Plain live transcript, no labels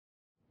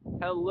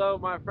Hello,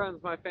 my friends,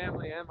 my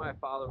family, and my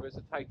followers.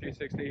 It's Hike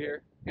 360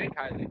 here, and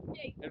Kylie.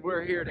 Yay. And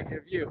we're here to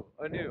give you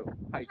a new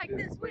Hike, Hike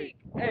this week.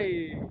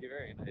 Hey,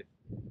 very nice.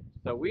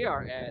 So we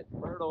are at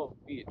Myrtle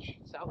Beach,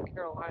 South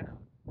Carolina.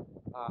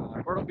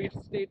 Myrtle Beach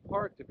State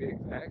Park, to be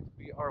exact.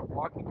 We are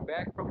walking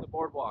back from the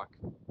boardwalk.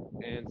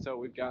 And so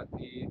we've got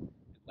the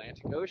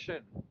Atlantic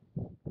Ocean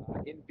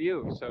in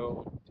view.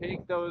 So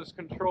take those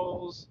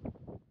controls,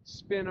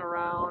 spin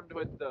around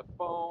with the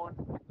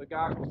phone, the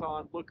goggles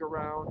on, look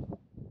around,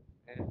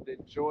 and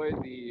enjoy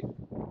the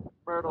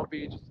Myrtle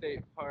Beach State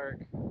Park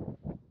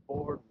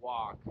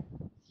boardwalk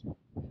in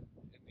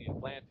the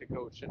Atlantic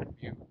Ocean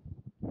view.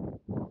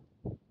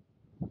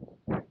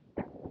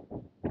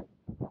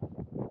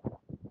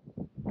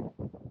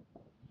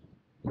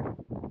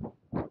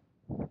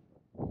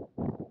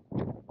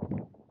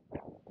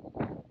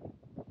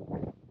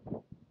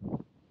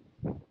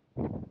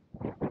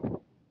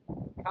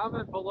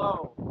 Comment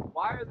below,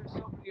 why are there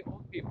so many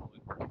old people in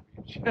Myrtle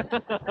Beach?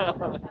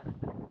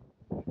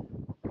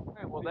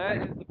 Alright, well that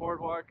is the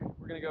boardwalk.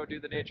 We're going to go do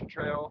the nature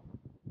trail.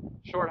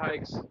 Short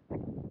hikes,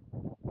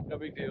 no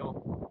big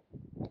deal.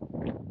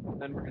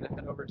 And then we're going to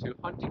head over to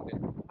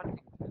Huntington